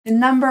The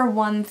number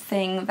one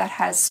thing that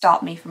has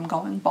stopped me from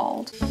going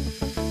bald.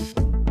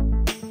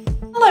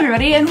 Hello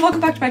everybody and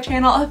welcome back to my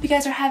channel. I hope you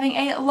guys are having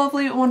a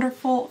lovely,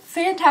 wonderful,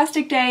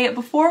 fantastic day.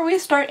 Before we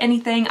start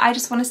anything, I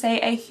just want to say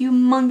a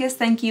humongous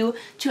thank you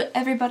to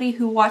everybody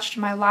who watched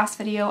my last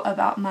video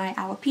about my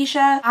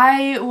alopecia.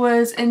 I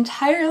was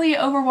entirely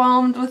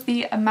overwhelmed with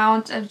the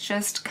amount of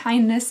just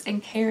kindness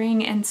and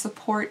caring and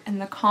support in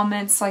the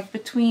comments, like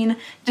between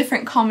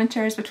different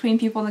commenters, between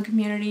people in the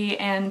community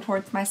and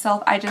towards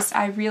myself.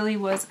 I really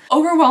was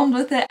overwhelmed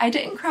with it. I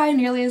didn't cry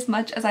nearly as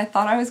much as I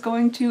thought I was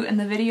going to in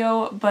the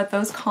video, but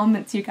those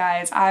comments, you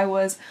guys, I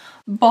was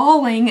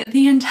bawling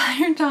the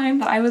entire time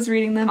that I was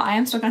reading them. I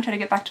am still gonna try to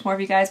get back to more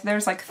of you guys, but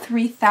there's like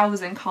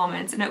 3,000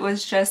 comments and it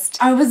was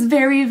just, I was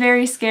very,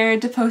 very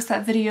scared to post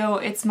that video.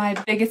 It's my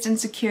biggest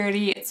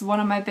insecurity. It's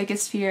one of my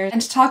biggest fears.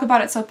 And to talk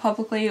about it so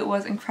publicly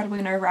was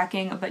incredibly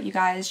nerve-wracking, but you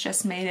guys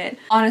just made it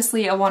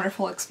honestly a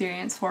wonderful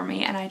experience for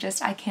me and I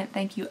can't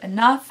thank you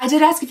enough. I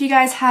did ask if you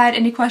guys had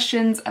any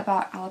questions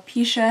about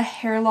alopecia,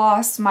 hair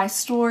loss, my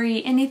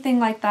story, anything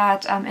like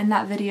that in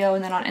that video,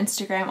 and then on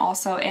Instagram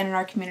also and in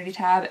our community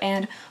tab.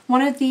 And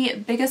one of the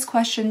biggest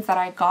questions that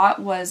I got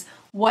was,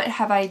 what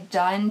have I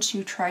done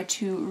to try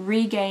to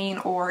regain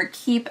or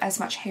keep as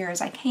much hair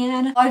as I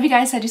can? A lot of you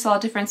guys said you saw a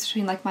difference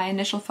between like my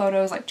initial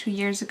photos like 2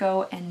 years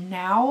ago and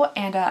now,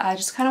 and I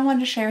just kind of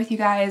wanted to share with you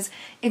guys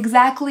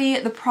exactly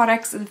the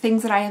products, the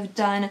things that I have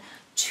done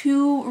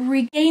to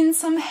regain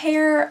some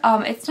hair.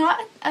 It's not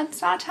a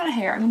ton of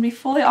hair, I'm gonna be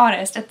fully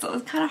honest. It's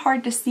kind of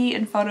hard to see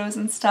in photos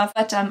and stuff,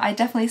 but I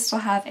definitely still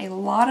have a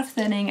lot of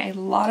thinning, a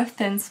lot of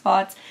thin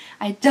spots.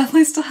 I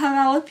definitely still have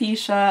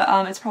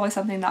alopecia. It's probably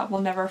something that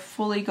will never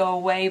fully go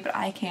away, but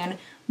I can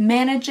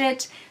manage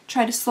it,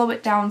 try to slow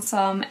it down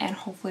some, and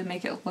hopefully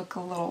make it look a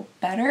little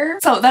better.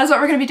 So that is what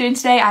we're going to be doing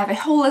today. I have a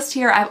whole list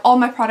here. I have all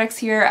my products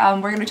here.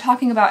 We're going to be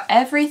talking about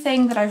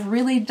everything that I've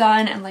really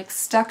done and like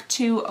stuck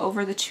to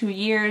over the 2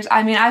 years.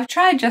 I mean, I've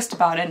tried just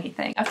about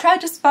anything. I've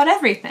tried just about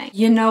everything.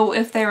 You know,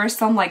 if there was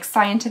some like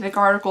scientific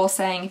article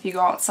saying if you go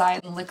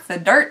outside and lick the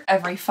dirt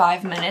every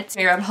 5 minutes,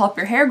 you're going to help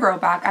your hair grow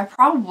back, I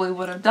probably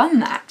would have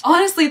done that.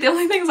 Honestly, the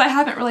only things I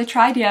haven't really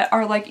tried yet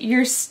are like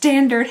your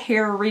standard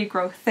hair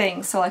regrowth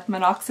things. So like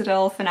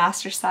minoxidil,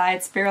 finasteride,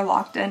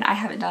 spiruloctin. I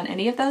haven't done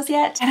any of those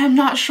yet, and I'm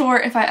not sure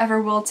if I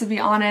ever will, to be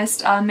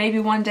honest. Maybe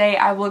one day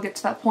I will get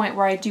to that point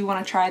where I do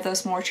want to try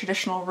those more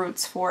traditional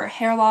routes for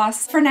hair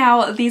loss. For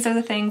now, these are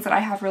the things that I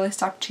have really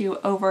stuck to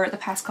over the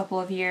past couple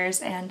of years,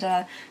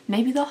 and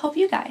maybe they'll help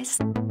you guys.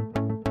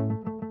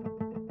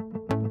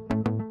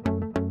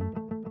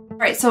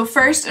 Alright, so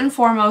first and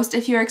foremost,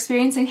 if you're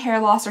experiencing hair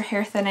loss or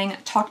hair thinning,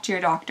 talk to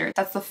your doctor.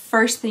 That's the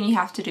first thing you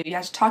have to do. You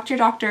have to talk to your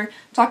doctor,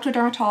 talk to a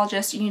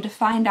dermatologist. You need to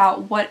find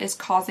out what is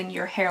causing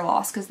your hair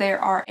loss, because there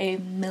are a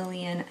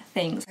million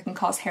things that can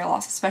cause hair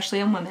loss, especially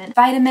in women.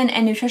 Vitamin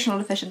and nutritional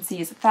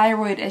deficiencies,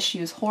 thyroid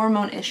issues,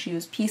 hormone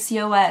issues,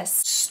 PCOS,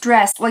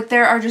 stress. Like,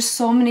 there are just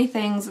so many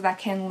things that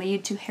can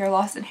lead to hair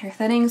loss and hair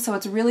thinning, so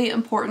it's really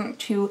important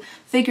to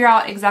figure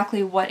out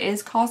exactly what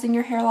is causing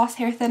your hair loss,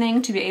 hair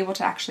thinning, to be able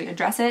to actually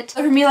address it.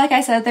 So for me, like I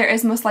said, there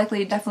is most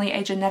likely definitely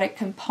a genetic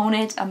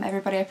component.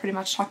 Everybody I've pretty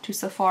much talked to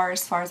so far,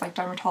 as like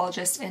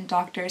dermatologists and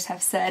doctors,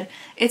 have said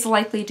it's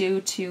likely due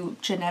to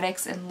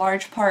genetics in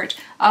large part.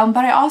 But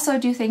I also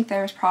do think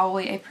there's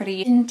probably a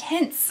pretty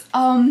intense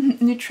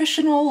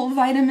nutritional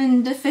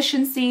vitamin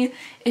deficiency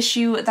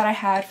issue that I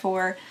had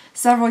for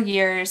several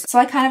years. So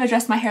I kind of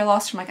addressed my hair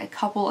loss from like a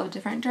couple of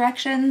different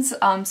directions.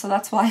 So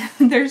that's why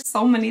there's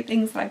so many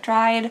things that I've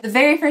tried. The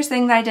very first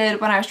thing that I did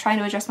when I was trying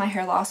to address my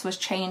hair loss was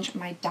change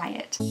my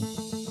diet.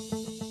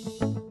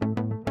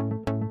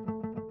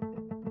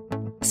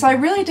 So I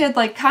really did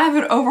like kind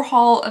of an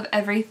overhaul of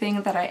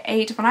everything that I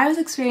ate. When I was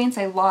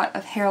experiencing a lot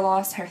of hair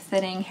loss, hair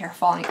thinning, hair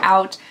falling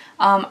out,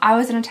 I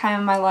was in a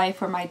time in my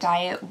life where my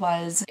diet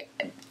was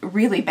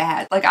really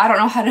bad. Like, I don't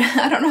know how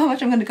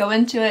much I'm going to go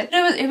into it.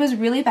 It was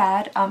really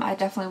bad. I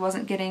definitely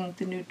wasn't getting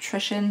the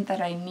nutrition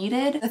that I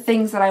needed. The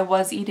things that I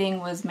was eating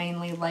was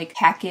mainly like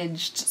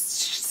packaged,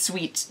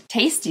 sweet,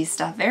 tasty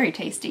stuff, very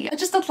tasty. But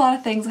just a lot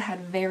of things that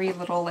had very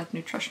little like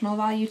nutritional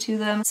value to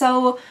them.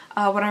 So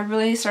when I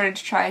really started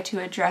to try to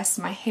address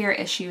my hair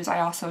issues,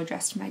 I also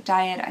addressed my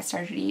diet. I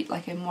started to eat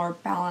like a more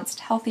balanced,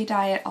 healthy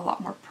diet, a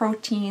lot more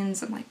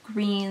proteins and like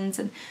greens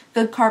and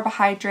good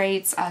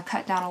carbohydrates,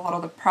 cut down a lot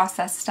of the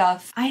processed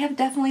stuff. I have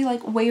definitely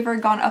like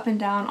wavered, gone up and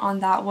down on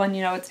that one.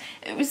 You know,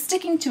 it was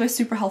sticking to a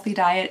super healthy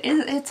diet.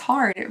 It's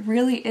hard. It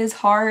really is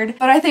hard.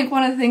 But I think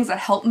one of the things that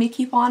helped me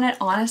keep on it,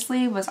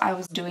 honestly, was I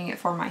was doing it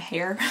for my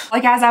hair.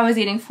 Like, as I was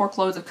eating 4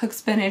 cloves of cooked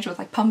spinach with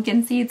like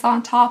pumpkin seeds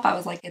on top, I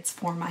was like, it's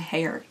for my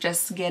hair.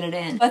 Just get it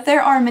in. But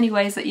there are many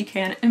ways that you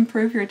can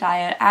improve your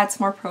diet, add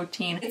some more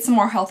protein, get some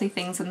more healthy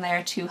things in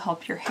there to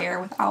help your hair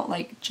without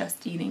like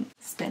just eating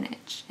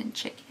spinach and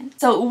chicken.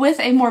 So with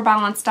a more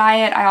balanced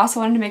diet, I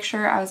also wanted to make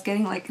sure I was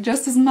getting like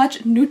just as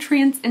much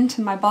nutrients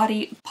into my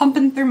body,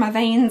 pumping through my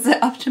veins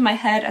up to my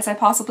head as I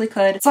possibly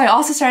could. So I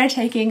also started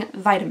taking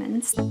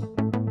vitamins.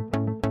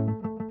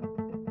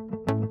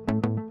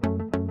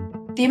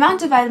 The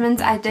amount of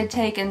vitamins I did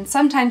take and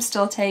sometimes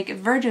still take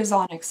verges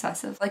on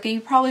excessive. Like,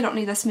 you probably don't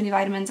need this many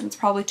vitamins and it's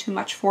probably too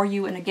much for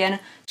you. And again,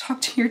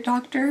 talk to your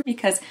doctor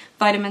because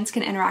vitamins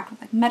can interact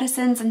with like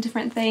medicines and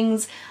different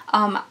things.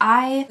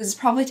 I was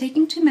probably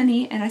taking too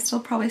many, and I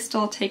probably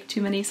still take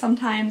too many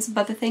sometimes,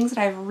 but the things that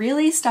I've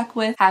really stuck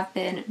with have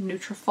been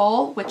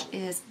Nutrafol, which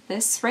is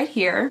this right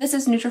here. This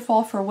is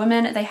Nutrafol for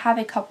women. They have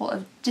a couple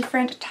of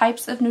different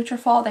types of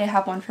Nutrafol. They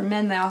have one for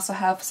men. They also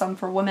have some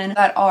for women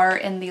that are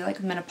in the like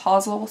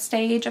menopausal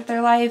stage of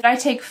their life. I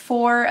take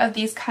 4 of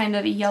these kind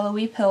of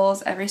yellowy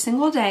pills every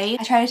single day.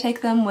 I try to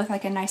take them with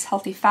like a nice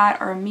healthy fat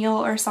or a meal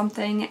or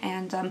something,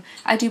 and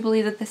I do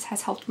believe that this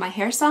has helped my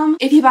hair some.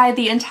 If you buy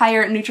the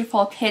entire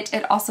Nutrafol kit,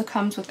 it also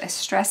comes with a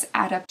stress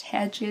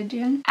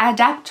adaptogen,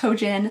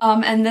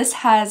 and this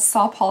has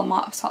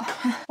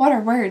what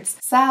are words?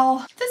 This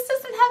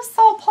doesn't have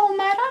saw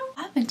palmetto.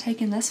 I've been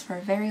taking this for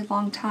a very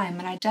long time,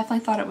 and I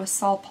definitely thought it was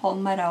saw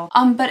palmetto.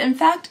 But in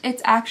fact,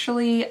 it's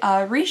actually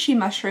reishi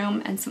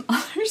mushroom and some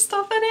other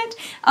stuff in it.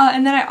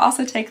 And then I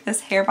also take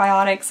this hair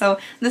biotic. So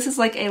this is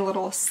like a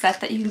little set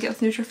that you can get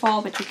with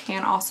Nutrafol, but you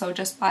can also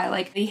just buy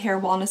like the hair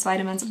wellness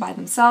vitamins by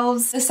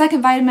themselves. The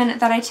second vitamin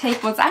that I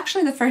take was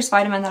actually the first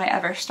vitamin that I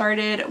ever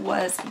started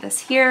was this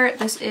here.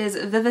 This is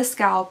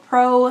Viviscal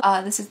Pro.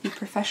 This is the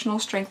professional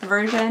strength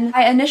version.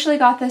 I initially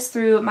got this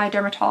through my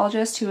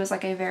dermatologist, who is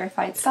like a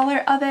verified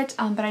seller of it,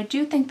 but I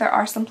do think there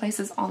are some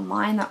places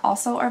online that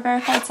also are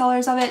verified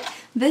sellers of it.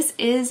 This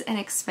is an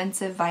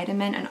expensive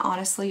vitamin, and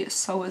honestly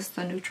so is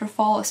the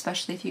Nutrafol,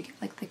 especially if you get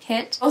like the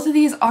kit. Both of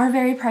these are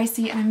very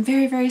pricey, and I'm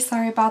very, very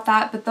sorry about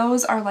that, but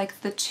those are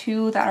like the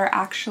 2 that are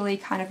actually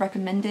kind of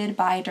recommended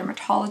by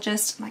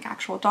dermatologists and like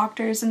actual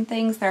doctors and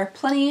things. There are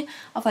plenty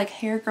of like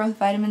hair growth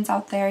vitamins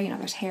out there, you know,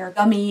 there's hair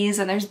gummies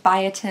and there's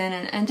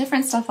biotin and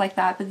different stuff like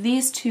that, but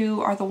these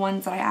 2 are the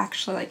ones that I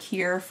actually like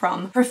hear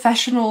from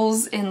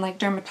professionals in like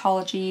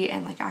dermatology,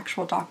 and like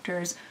actual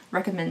doctors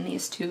recommend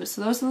these 2.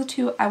 So those are the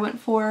 2 I went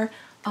for.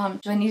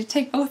 Do I need to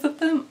take both of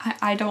them?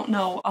 I don't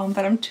know,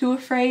 but I'm too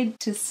afraid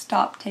to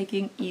stop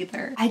taking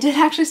either. I did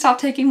actually stop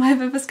taking my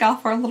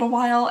Viviscal for a little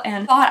while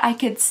and thought I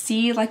could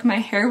see like my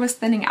hair was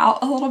thinning out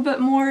a little bit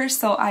more,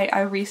 so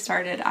I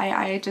restarted.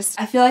 I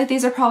feel like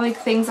these are probably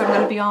things I'm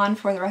going to be on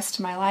for the rest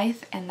of my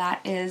life, and that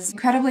is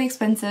incredibly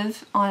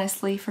expensive,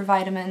 honestly, for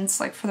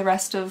vitamins, like for the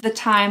rest of the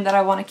time that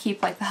I want to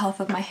keep like the health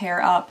of my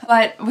hair up.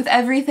 But with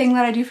everything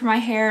that I do for my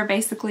hair,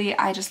 basically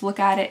I just look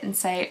at it and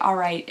say, all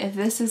right, if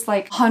this is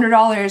like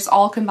 $100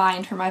 all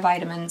combined for my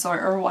vitamins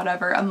or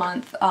whatever a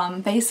month,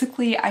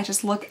 basically I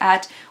just look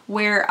at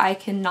where I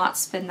cannot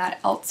spend that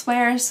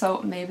elsewhere, so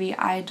maybe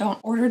I don't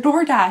order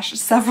DoorDash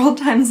several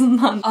times a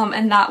month,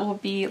 and that will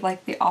be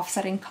like the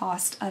offsetting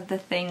cost of the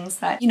things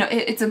that, you know,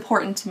 it's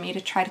important to me to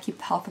try to keep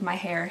the health of my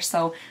hair,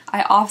 so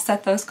I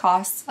offset those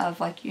costs of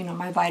like, you know,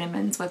 my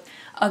vitamins with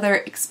other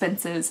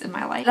expenses in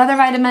my life. Another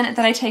vitamin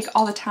that I take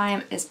all the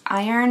time is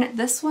iron.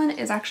 This one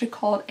is actually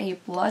called a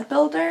blood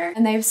builder,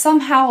 and they've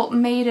somehow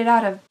made it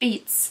out of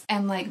beets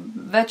and like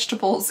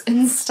vegetables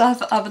and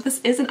stuff, but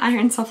this is an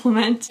iron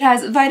supplement. It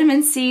has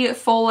vitamin C,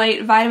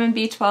 folate, vitamin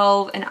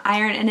B12, and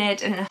iron in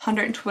it, and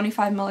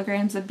 125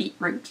 milligrams of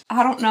beetroot.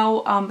 I don't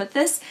know, but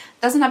this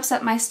doesn't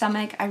upset my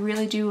stomach. I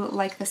really do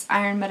like this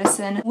iron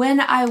medicine.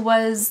 When I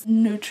was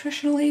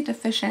nutritionally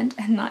deficient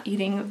and not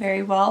eating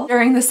very well,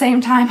 during the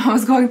same time I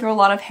was going through a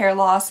lot of hair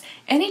loss,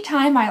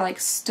 anytime I like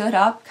stood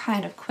up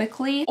kind of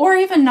quickly, or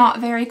even not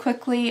very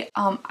quickly,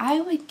 I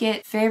would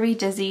get very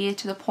dizzy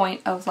to the point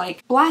of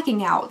like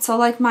blacking out. So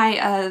like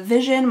my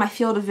vision, my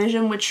field of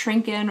vision would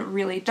shrink in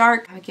really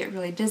dark. I would get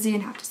really dizzy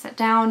and have to sit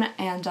down,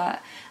 and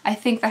I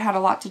think that had a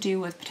lot to do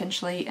with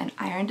potentially an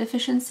iron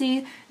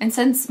deficiency. And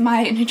since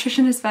my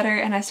nutrition is better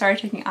and I started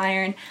taking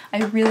iron, I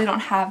really don't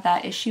have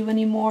that issue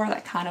anymore,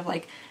 that kind of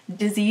like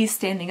dizzy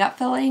standing up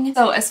feeling.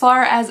 So as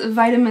far as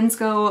vitamins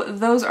go,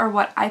 those are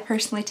what I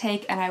personally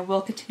take, and I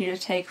will continue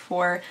to take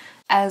for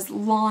as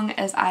long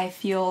as I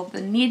feel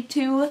the need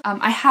to.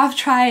 I have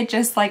tried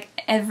just like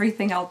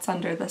everything else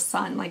under the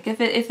sun. Like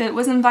if it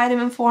was in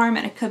vitamin form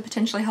and it could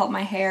potentially help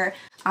my hair,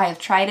 I have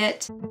tried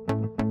it.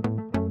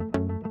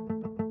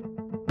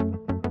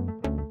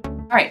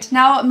 Alright,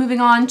 now moving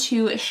on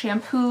to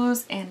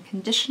shampoos and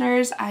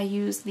conditioners. I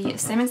use the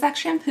same exact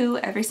shampoo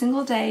every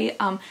single day.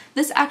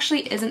 This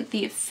actually isn't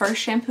the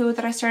first shampoo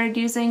that I started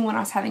using when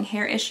I was having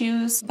hair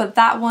issues, but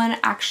that one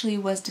actually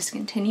was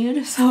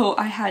discontinued, so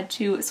I had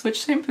to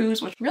switch shampoos,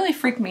 which really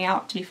freaked me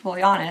out, to be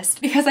fully honest,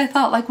 because I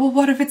thought like, well,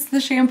 what if it's the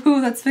shampoo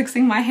that's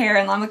fixing my hair,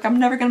 and I'm like, I'm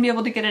never gonna be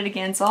able to get it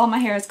again, so all my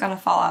hair is gonna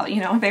fall out, you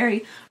know,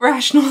 very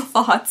rational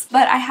thoughts.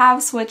 But I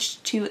have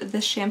switched to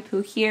this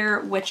shampoo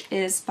here, which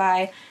is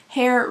by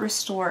Hair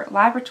Restore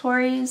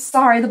Laboratories.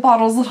 Sorry, the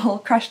bottle's a little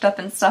crushed up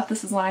and stuff.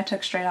 This is one I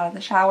took straight out of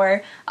the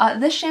shower.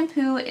 This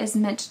shampoo is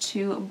meant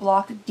to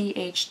block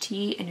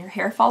DHT in your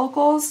hair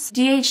follicles.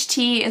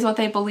 DHT is what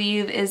they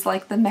believe is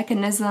like the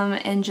mechanism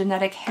in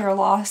genetic hair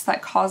loss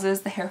that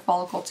causes the hair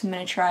follicle to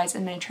miniaturize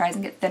and miniaturize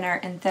and get thinner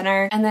and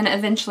thinner, and then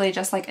eventually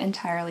just like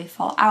entirely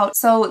fall out.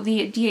 So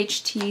the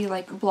DHT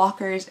like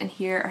blockers in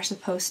here are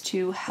supposed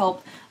to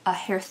help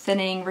hair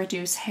thinning,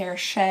 reduce hair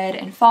shed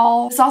and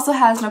fall. This also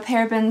has no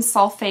parabens,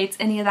 sulfates,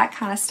 any of that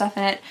kind of stuff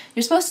in it.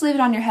 You're supposed to leave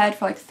it on your head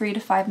for like 3 to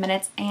 5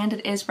 minutes, and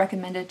it is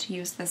recommended to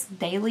use this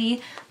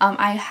daily.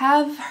 I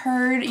have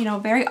heard, you know,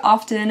 very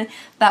often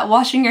that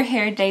washing your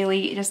hair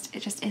daily, it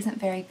just isn't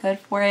very good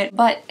for it.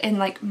 But in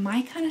like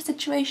my kind of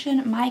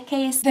situation, my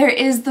case, there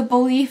is the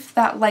belief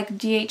that like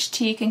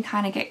DHT can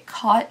kind of get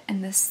caught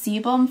in the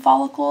sebum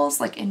follicles,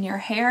 like in your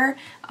hair,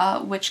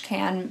 which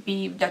can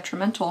be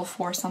detrimental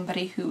for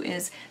somebody who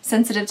is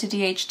sensitive to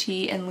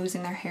DHT and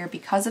losing their hair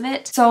because of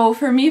it. So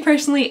for me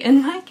personally,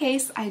 in my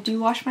case, I do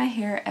wash my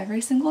hair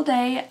every single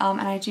day,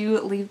 and I do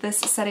leave this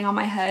setting on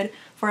my head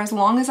for as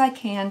long as I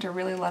can to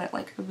really let it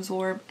like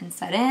absorb and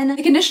set in.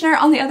 The conditioner,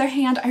 on the other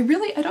hand, I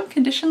don't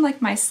condition like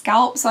my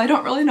scalp, so I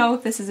don't really know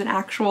if this is an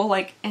actual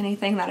like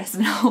anything that has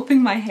been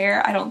helping my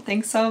hair. I don't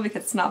think so,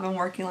 because it's not been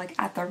working like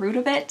at the root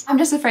of it. I'm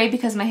just afraid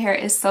because my hair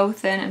is so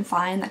thin and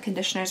fine that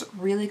conditioner's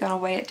really gonna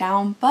weigh it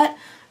down. But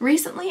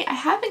recently I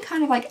have been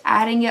kind of like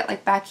adding it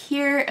like back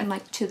here and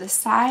like to the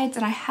sides,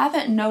 and I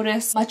haven't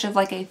noticed much of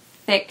like a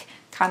thick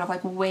kind of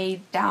like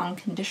weighed down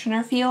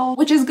conditioner feel,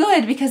 which is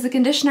good because the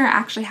conditioner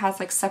actually has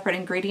like separate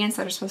ingredients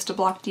that are supposed to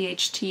block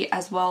DHT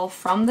as well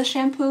from the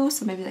shampoo,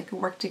 so maybe they could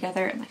work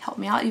together and like help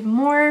me out even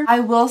more. I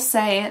will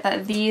say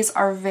that these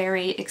are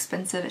very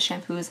expensive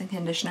shampoos and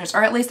conditioners,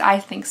 or at least I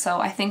think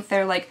so. I think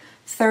they're like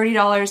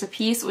 $30 a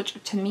piece, which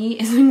to me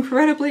is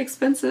incredibly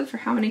expensive for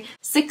how many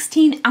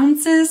 16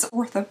 ounces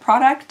worth of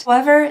product.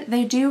 However,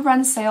 they do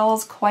run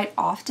sales quite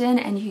often,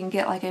 and you can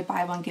get like a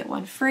buy one get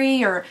one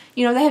free, or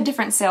you know, they have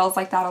different sales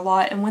like that a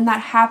lot. And when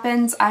that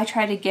happens, I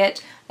try to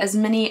get as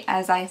many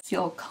as I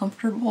feel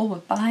comfortable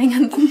with buying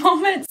at the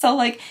moment. So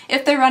like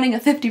if they're running a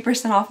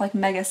 50% off like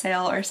mega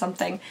sale or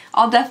something,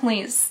 I'll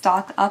definitely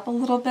stock up a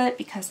little bit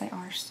because they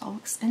are so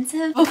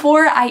expensive.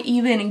 Before I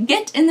even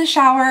get in the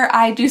shower,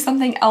 I do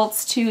something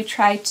else to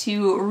try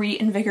to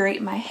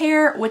reinvigorate my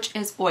hair, which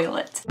is oil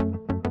it.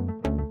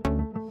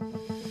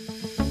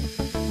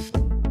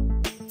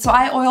 So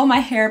I oil my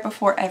hair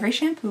before every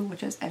shampoo,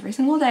 which is every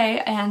single day,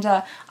 and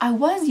I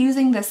was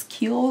using this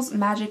Kiehl's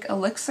Magic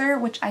Elixir,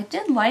 which I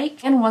did like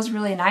and was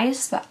really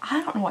nice, but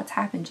I don't know what's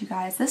happened, you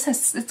guys.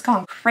 It's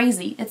gone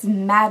crazy. It's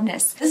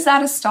madness. This is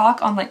out of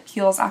stock on like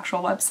Kiehl's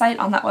actual website.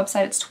 On that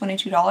website, it's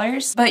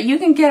 $22, but you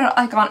can get it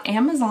like on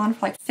Amazon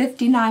for like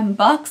 59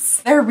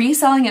 bucks. They're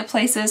reselling at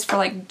places for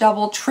like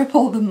double,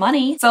 triple the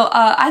money. So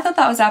I thought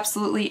that was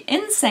absolutely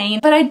insane,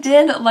 but I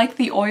did like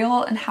the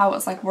oil and how it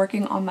was like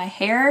working on my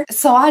hair.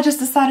 So I just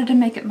decided to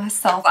make it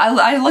myself.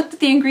 I looked at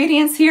the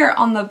ingredients here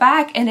on the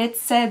back, and it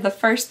said the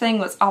first thing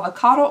was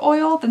avocado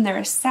oil, then there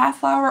is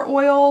safflower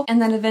oil, and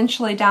then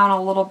eventually down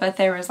a little bit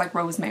there was like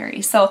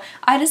rosemary. So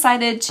I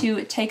decided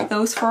to take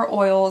those 4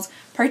 oils,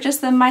 purchase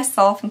them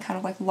myself in kind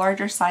of like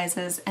larger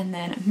sizes, and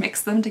then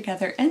mix them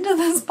together into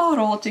this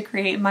bottle to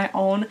create my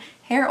own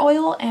hair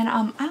oil. And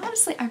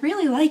I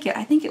really like it.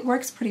 I think it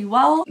works pretty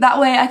well. That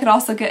way I could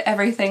also get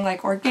everything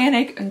like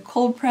organic and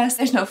cold pressed.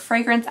 There's no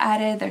fragrance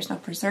added, there's no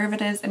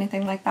preservatives,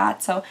 anything like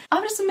that. So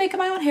I'm just making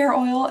my own hair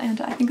oil,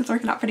 and I think it's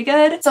working out pretty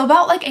good. So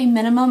about like a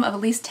minimum of at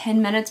least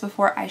 10 minutes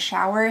before I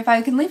shower. If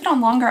I can leave it on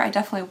longer, I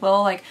definitely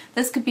will. Like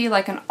this could be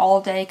like an all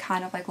day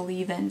kind of like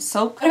leave-in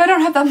soap. But if I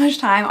don't have that much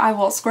time, I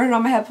will squirt it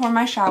on my head before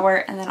my shower,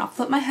 and then I'll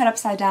flip my head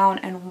upside down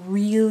and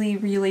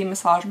really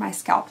massage my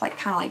scalp, like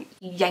kind of like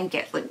yank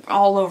it like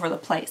all over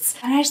the place.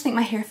 And I just think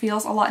my hair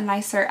feels a lot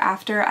nicer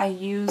after I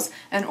use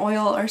an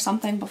oil or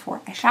something before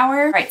I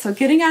shower. All right, so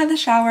getting out of the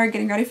shower,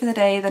 getting ready for the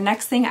day, the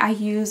next thing I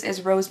use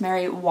is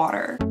Rosemary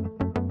Water.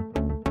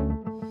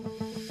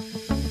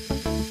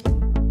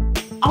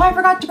 Oh, I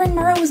forgot to bring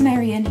my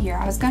rosemary in here.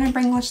 I was gonna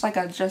bring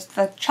just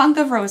a chunk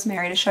of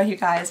rosemary to show you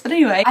guys. But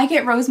anyway, I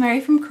get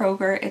rosemary from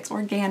Kroger. It's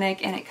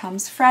organic and it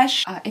comes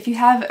fresh. If you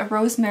have a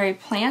rosemary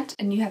plant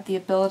and you have the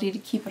ability to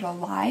keep it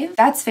alive,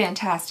 that's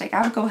fantastic.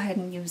 I would go ahead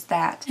and use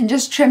that and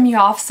just trim you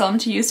off some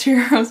to use for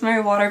your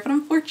rosemary water. But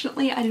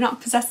unfortunately, I do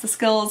not possess the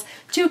skills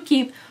to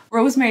keep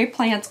rosemary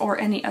plants or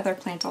any other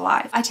plant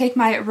alive. I take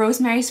my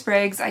rosemary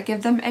sprigs, I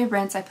give them a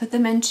rinse, I put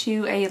them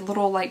into a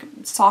little like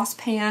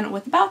saucepan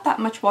with about that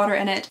much water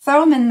in it,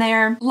 throw them in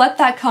there, let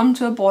that come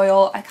to a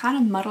boil. I kind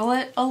of muddle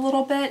it a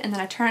little bit, and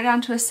then I turn it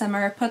down to a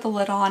simmer, put the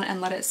lid on,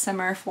 and let it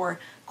simmer for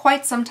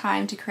quite some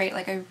time to create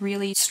like a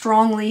really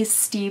strongly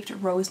steeped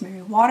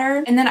rosemary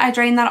water. And then I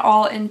drain that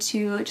all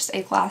into just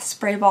a glass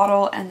spray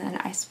bottle, and then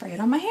I spray it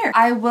on my hair.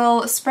 I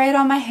will spray it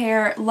on my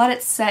hair, let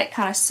it set,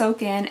 kind of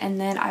soak in, and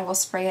then I will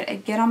spray it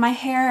again on my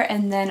hair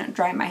and then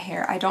dry my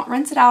hair. I don't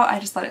rinse it out, I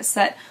just let it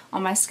set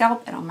on my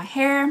scalp and on my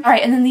hair. All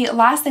right, and then the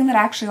last thing that I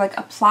actually like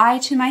apply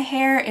to my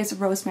hair is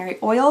rosemary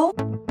oil.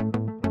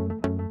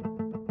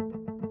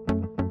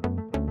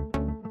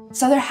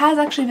 So there has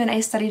actually been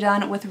a study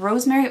done with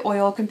rosemary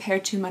oil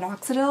compared to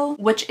minoxidil,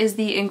 which is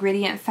the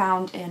ingredient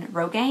found in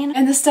Rogaine.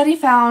 And the study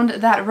found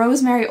that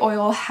rosemary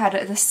oil had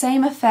the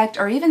same effect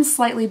or even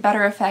slightly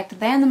better effect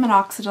than the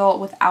minoxidil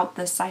without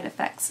the side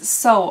effects.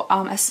 So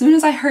as soon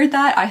as I heard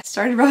that, I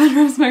started rubbing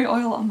rosemary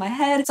oil on my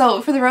head.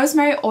 So for the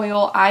rosemary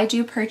oil, I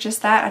do purchase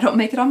that. I don't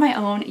make it on my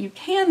own. You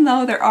can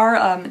though. There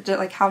are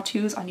like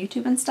how-tos on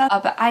YouTube and stuff,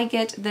 but I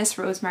get this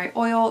rosemary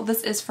oil.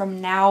 This is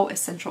from Now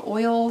Essential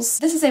Oils.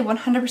 This is a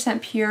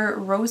 100% pure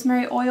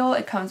rosemary oil.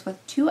 It comes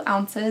with 2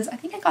 ounces. I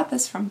think I got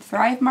this from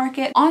Thrive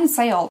Market on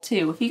sale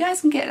too. If you guys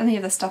can get any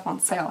of this stuff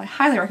on sale, I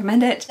highly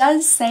recommend it. It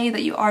does say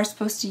that you are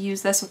supposed to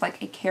use this with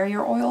like a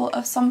carrier oil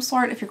of some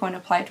sort if you're going to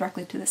apply it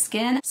directly to the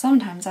skin.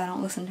 Sometimes I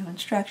don't listen to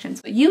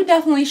instructions, but you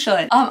definitely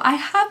should. I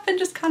have been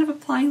just kind of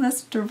applying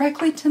this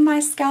directly to my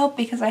scalp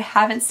because I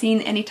haven't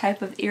seen any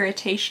type of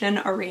irritation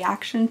or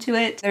reaction to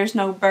it. There's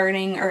no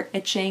burning or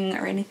itching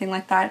or anything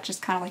like that. It's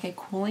just kind of like a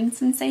cooling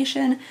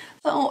sensation.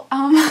 So, but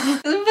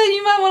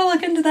you might want to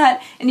look into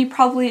that, and you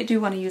probably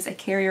do want to use a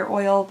carrier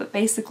oil, but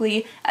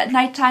basically at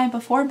nighttime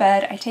before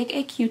bed, I take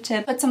a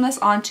Q-tip, put some of this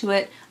onto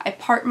it, I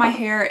part my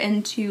hair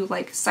into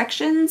like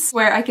sections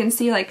where I can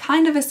see like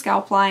kind of a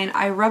scalp line,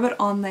 I rub it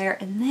on there,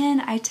 and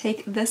then I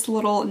take this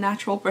little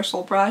natural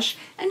bristle brush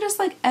and just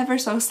like ever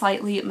so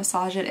slightly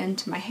massage it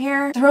into my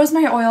hair. The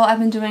rosemary oil I've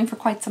been doing for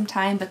quite some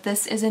time, but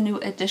this is a new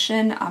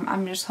addition.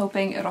 I'm just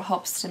hoping it'll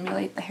help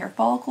stimulate the hair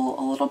follicle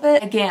a little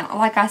bit. Again,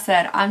 like I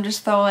said, I'm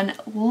just throwing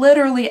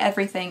literally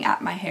everything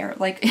at my hair,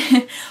 like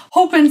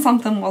hoping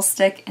something will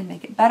stick and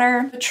make it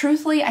better. But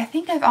truthfully, I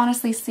think I've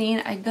honestly seen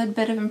a good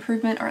bit of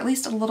improvement, or at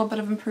least a little bit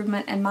of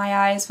improvement in my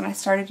eyes when I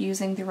started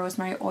using the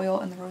rosemary oil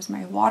and the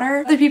rosemary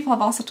water. Other people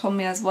have also told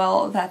me as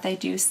well that they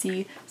do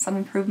see some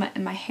improvement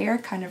in my hair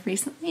kind of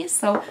recently,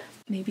 so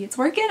maybe it's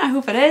working. I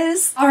hope it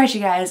is. Alright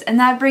you guys, and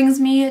that brings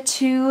me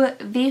to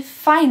the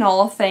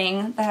final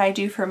thing that I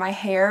do for my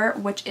hair,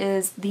 which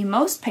is the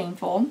most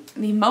painful,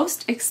 the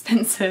most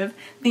expensive,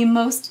 the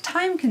most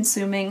time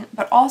consuming,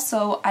 but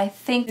also I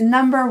think the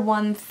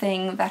 #1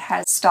 thing that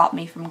has stopped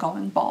me from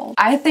going bald.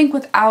 I think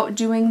without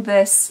doing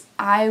this,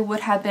 I would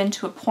have been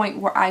to a point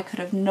where I could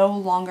have no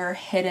longer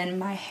hidden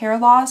my hair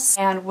loss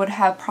and would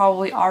have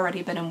probably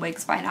already been in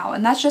wigs by now.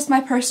 And that's just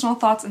my personal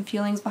thoughts and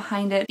feelings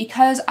behind it,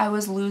 because I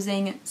was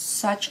losing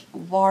such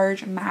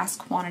large mass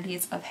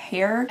quantities of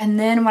hair. And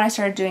then when I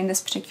started doing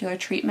this particular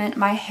treatment,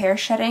 my hair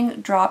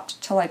shedding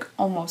dropped to like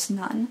almost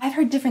none. I've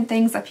heard different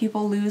things that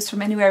people lose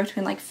from anywhere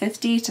between like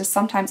 50 to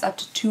sometimes up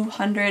to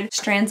 200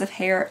 strands of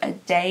hair a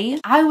day.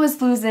 I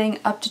was losing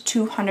up to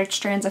 200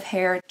 strands of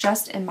hair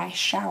just in my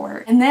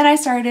shower. And then I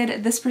started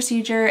this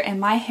procedure,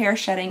 and my hair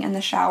shedding in the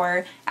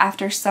shower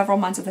after several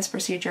months of this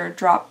procedure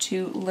dropped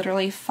to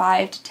literally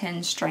 5 to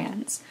 10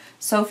 strands.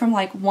 So from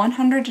like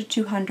 100 to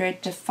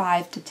 200 to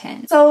 5 to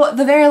 10. So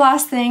the very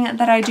last thing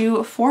that I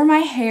do for my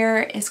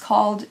hair is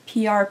called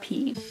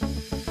PRP.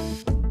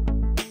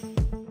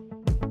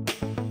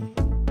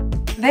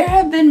 There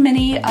have been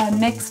many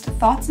mixed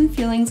thoughts and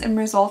feelings and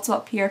results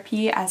about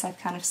PRP as I've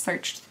kind of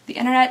searched the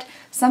internet.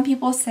 Some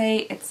people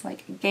say it's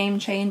like game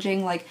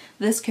changing, like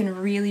this can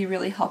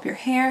really help your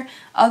hair.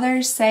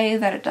 Others say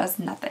that it does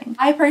nothing.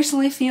 I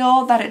personally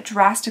feel that it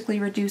drastically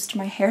reduced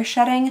my hair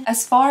shedding.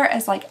 As far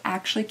as like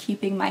actually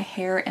keeping my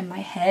hair in my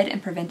head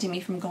and preventing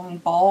me from going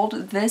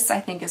bald, this I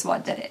think is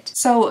what did it.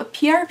 So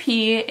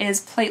PRP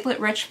is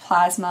platelet-rich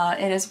plasma.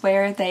 It is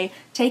where they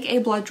take a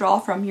blood draw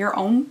from your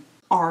own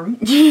arm,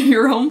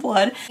 your own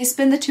blood. They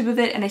spin the tube of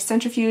it in a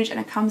centrifuge and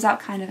it comes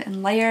out kind of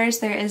in layers.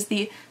 There is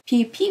the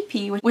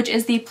PPP, which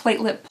is the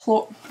platelet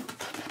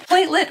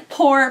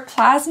poor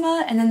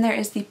plasma, and then there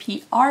is the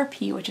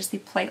PRP, which is the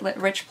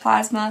platelet-rich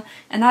plasma,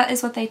 and that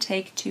is what they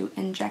take to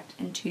inject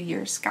into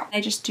your scalp.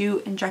 They just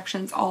do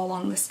injections all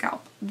along the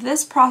scalp.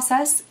 This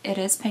process, it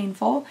is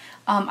painful.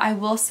 I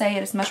will say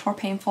it is much more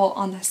painful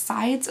on the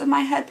sides of my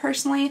head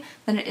personally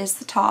than it is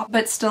the top,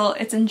 but still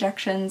it's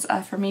injections.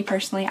 For me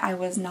personally, I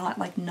was not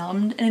like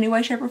numbed in any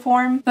way, shape, or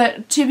form,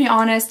 but to be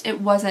honest, it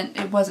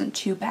wasn't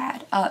too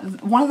bad.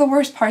 One of the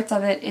worst parts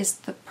of it is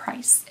the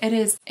price. It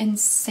is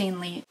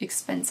insanely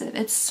expensive.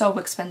 It's so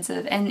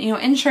expensive, and you know,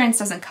 insurance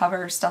doesn't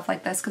cover stuff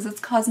like this because it's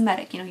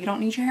cosmetic. You know, you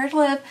don't need your hair to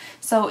live,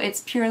 so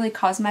it's purely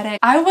cosmetic.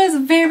 I was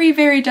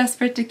very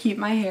desperate to keep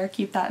my hair,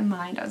 keep that in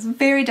mind. I was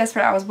very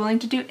desperate. I was willing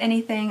to do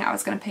anything. I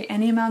was going to pay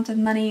any amount of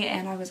money,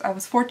 and I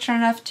was fortunate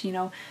enough to, you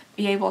know,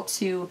 be able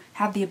to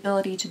have the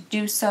ability to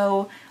do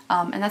so.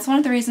 And that's one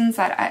of the reasons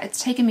that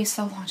it's taken me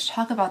so long to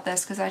talk about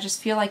this, because I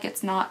just feel like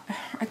it's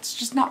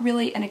just not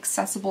really an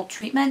accessible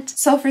treatment.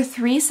 So for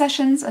 3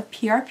 sessions of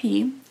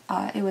PRP,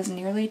 It was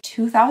nearly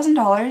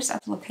 $2,000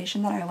 at the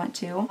location that I went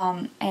to,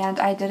 and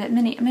I did it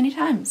many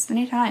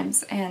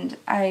times, and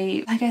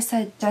like I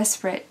said,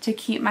 desperate to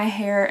keep my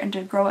hair and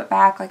to grow it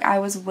back. Like, I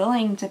was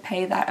willing to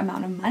pay that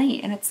amount of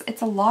money, and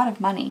it's a lot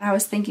of money. I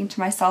was thinking to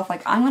myself,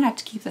 like, I'm gonna have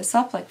to keep this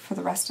up like for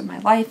the rest of my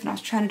life, and I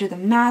was trying to do the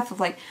math of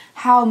like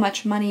how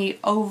much money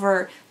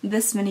over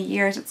this many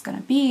years it's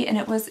gonna be, and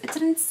it's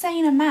an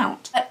insane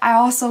amount. But I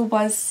also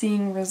was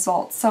seeing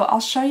results. So I'll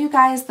show you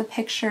guys the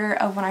picture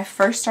of when I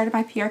first started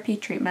my PRP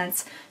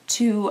treatments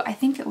to, I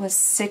think it was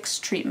 6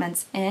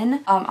 treatments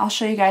in. I'll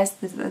show you guys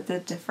the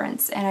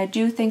difference, and I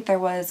do think there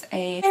was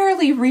a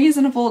fairly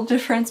reasonable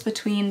difference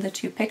between the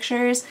 2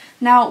 pictures.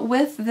 Now,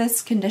 with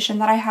this condition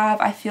that I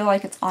have, I feel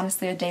like it's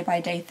honestly a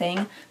day-by-day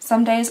thing.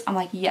 Some days I'm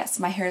like, yes,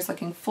 my hair is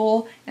looking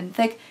full and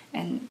thick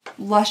and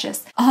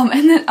luscious,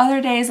 and then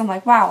other days I'm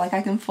like, wow, like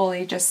I can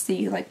fully just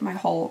see like my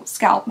whole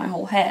scalp, my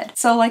whole head.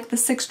 So like the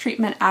 6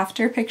 treatment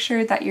after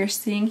picture that you're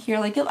seeing here,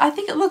 like I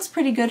think it looks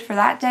pretty good for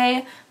that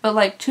day, but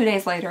like 2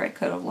 days later it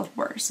could have looked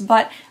worse.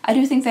 But I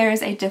do think there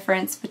is a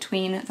difference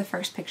between the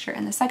first picture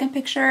and the second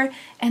picture,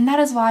 and that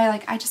is why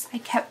like I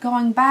kept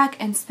going back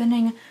and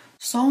spending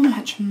so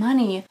much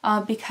money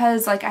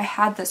because like I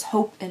had this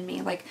hope in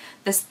me, like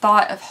this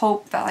thought of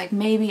hope that like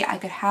maybe I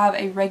could have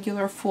a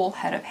regular full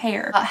head of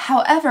hair.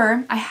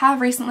 However, I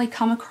have recently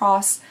come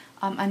across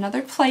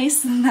another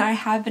place that I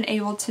have been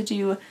able to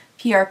do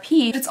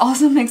PRP. It's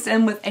also mixed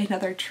in with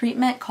another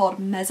treatment called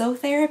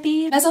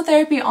mesotherapy.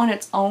 Mesotherapy on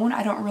its own,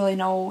 I don't really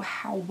know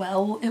how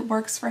well it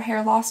works for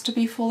hair loss, to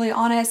be fully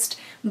honest,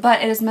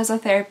 but it is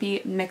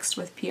mesotherapy mixed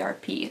with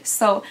PRP.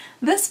 So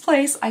this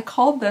place, I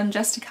called them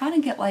just to kind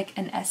of get like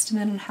an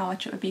estimate on how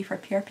much it would be for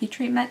PRP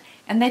treatment,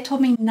 and they told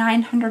me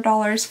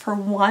 $900 for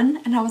one,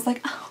 and I was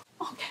like, oh,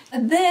 okay.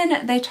 But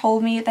then they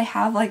told me they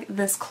have like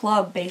this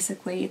club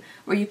basically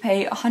where you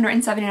pay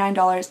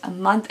 $179 a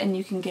month and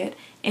you can get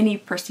any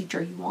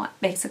procedure you want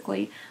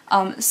basically.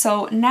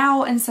 So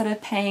now instead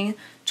of paying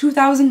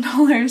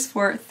 $2,000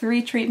 for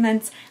 3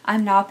 treatments,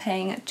 I'm now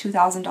paying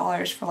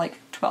 $2,000 for like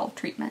 12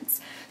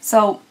 treatments.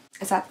 So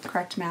is that the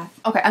correct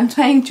math? Okay, I'm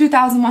paying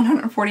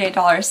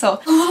 $2,148,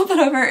 so a little bit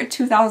over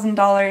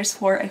 $2,000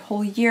 for a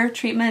whole year of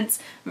treatments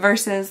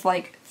versus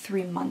like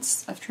 3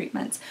 months of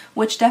treatments,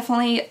 which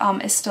definitely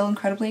is still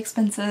incredibly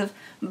expensive,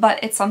 but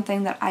it's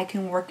something that I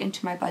can work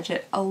into my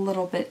budget a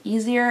little bit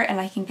easier and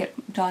I can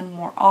get done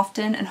more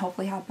often and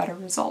hopefully have better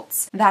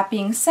results. That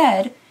being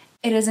said,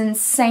 it is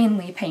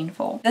insanely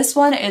painful. This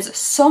one is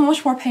so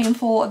much more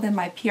painful than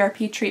my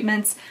PRP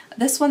treatments.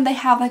 This one, they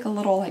have like a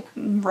little like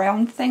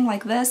round thing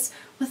like this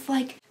with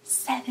like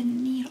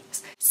 7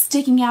 needles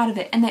sticking out of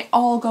it, and they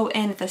all go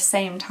in at the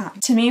same time.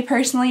 To me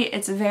personally,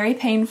 it's very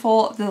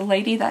painful. The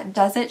lady that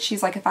does it,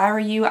 she's like, if I were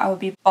you, I would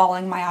be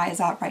bawling my eyes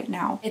out right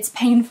now. It's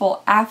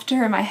painful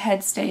after. My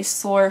head stays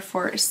sore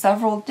for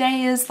several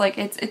days. Like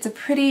it's a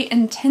pretty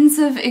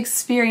intensive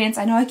experience.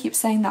 I know I keep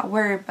saying that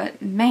word,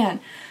 but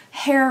man,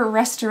 hair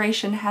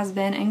restoration has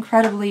been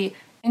incredibly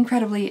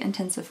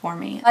intensive for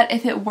me. But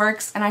if it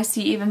works and I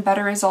see even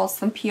better results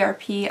than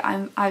PRP,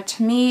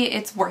 to me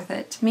it's worth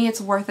it. To me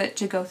it's worth it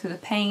to go through the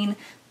pain,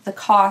 the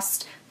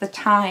cost, the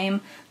time,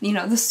 you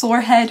know, the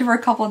sore head for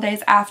a couple of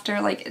days after.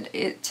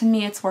 Like to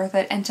me it's worth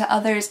it, and to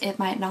others it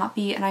might not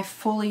be, and I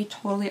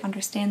totally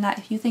understand that.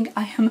 If you think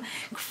I am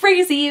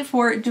crazy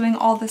for doing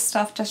all this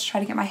stuff just to try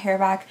to get my hair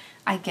back,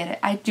 I get it.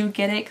 I do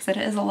get it because it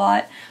is a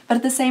lot. But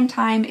at the same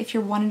time, if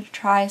you're wanting to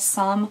try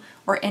some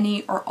or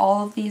any or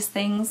all of these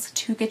things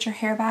to get your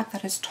hair back,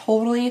 that is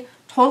totally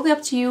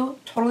up to you,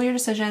 totally your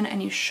decision,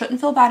 and you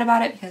shouldn't feel bad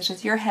about it because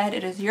it's your head,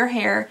 it is your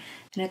hair,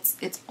 and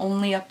it's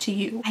only up to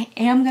you. I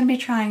am going to be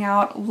trying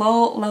out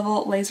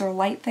low-level laser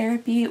light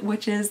therapy,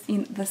 which is, you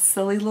know, the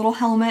silly little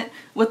helmet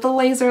with the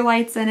laser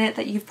lights in it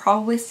that you've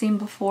probably seen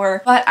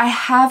before. But I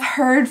have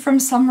heard from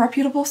some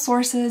reputable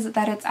sources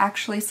that it's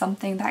actually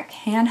something that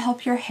can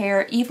help your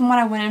hair. Even when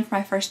I went in for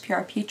my first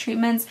PRP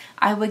treatments,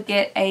 I would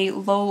get a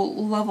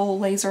low-level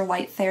laser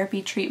light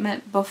therapy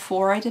treatment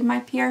before I did my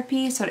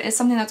PRP. So it is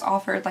something that's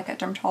offered like at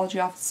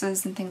dermatology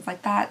offices and things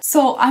like that.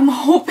 So I'm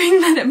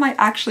hoping that it might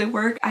actually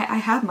work. I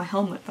have my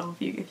helmet though,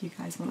 if you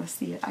guys want to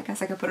see it. I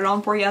guess I could put it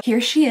on for you. Here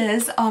she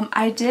is.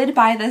 I did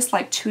buy this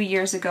like 2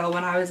 years ago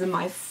when I was in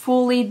my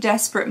fully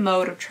desperate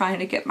mode of trying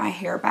to get my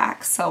hair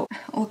back, so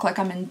I look like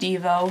I'm in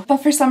Devo. But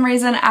for some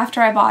reason,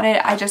 after I bought it,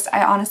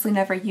 I honestly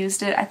never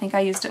used it. I think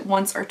I used it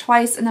once or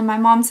twice, and then my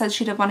mom said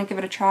she did want to give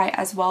it a try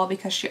as well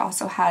because she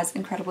also has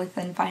incredibly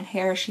thin, fine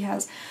hair. She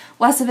has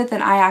less of it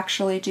than I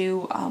actually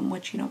do,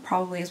 which, you know,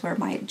 probably is where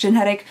my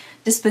genetic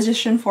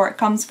disposition for it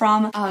comes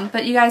from.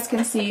 But you guys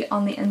can see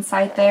on the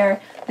inside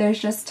there's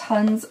just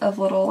tons of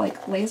little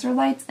like laser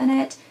lights in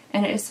it,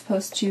 and it is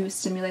supposed to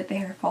stimulate the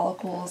hair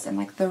follicles, and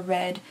like the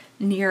red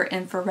near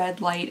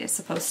infrared light is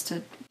supposed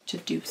to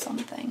do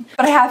something.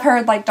 But I have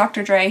heard like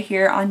Dr. Dre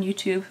here on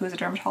YouTube, who is a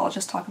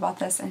dermatologist, talk about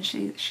this, and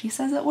she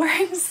says it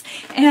works.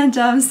 And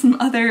some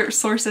other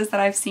sources that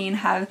I've seen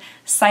have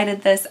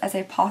cited this as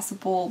a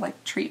possible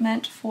like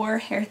treatment for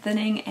hair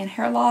thinning and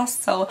hair loss.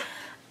 So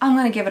I'm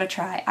gonna give it a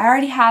try. I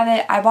already have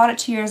it. I bought it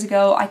 2 years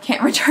ago. I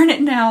can't return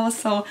it now,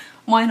 so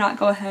why not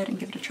go ahead and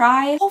give it a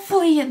try.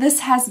 Hopefully this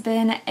has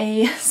been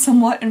a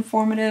somewhat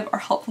informative or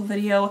helpful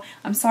video.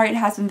 I'm sorry it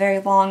has been very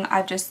long.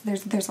 I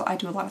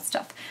do a lot of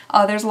stuff.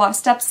 There's a lot of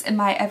steps in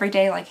my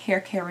everyday like hair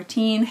care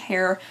routine,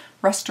 hair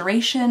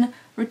restoration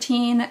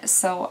routine,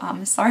 so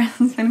sorry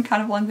it's been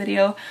kind of a long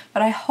video,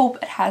 but I hope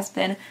it has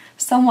been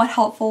somewhat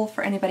helpful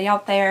for anybody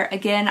out there.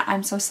 Again,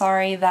 I'm so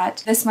sorry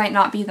that this might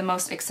not be the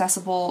most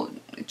accessible,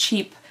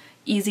 cheap,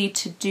 easy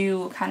to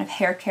do kind of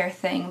hair care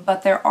thing,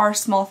 but there are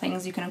small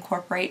things you can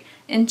incorporate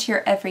into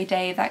your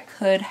everyday that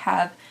could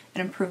have an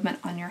improvement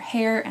on your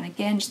hair. And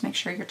again, just make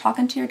sure you're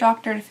talking to your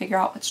doctor to figure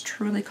out what's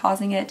truly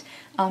causing it,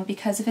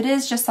 because if it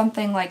is just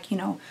something like, you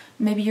know,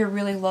 maybe you're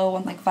really low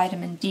on like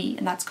vitamin D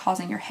and that's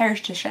causing your hairs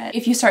to shed.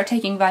 If you start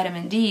taking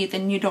vitamin D,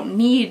 then you don't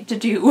need to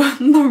do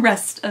the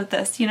rest of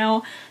this, you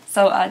know?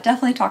 So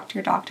definitely talk to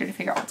your doctor to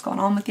figure out what's going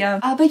on with you.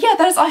 But yeah,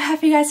 that is all I have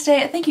for you guys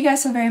today. Thank you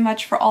guys so very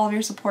much for all of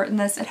your support in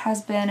this. It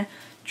has been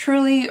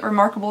truly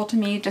remarkable to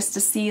me just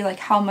to see like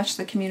how much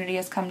the community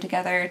has come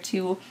together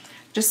to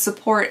just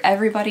support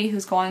everybody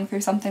who's going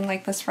through something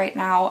like this right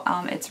now.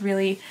 It's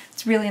really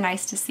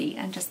nice to see,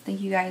 and just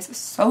thank you guys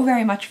so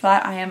very much for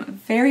that. I am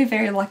very,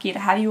 very lucky to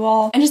have you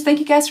all, and just thank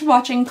you guys for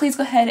watching. Please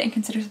go ahead and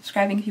consider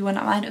subscribing if you would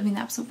not mind. It would mean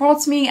the absolute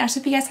world to me. And I just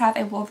hope you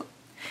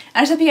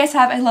guys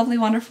have a lovely,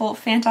 wonderful,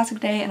 fantastic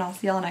day, and I'll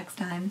see y'all next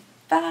time.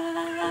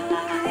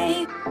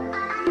 Bye!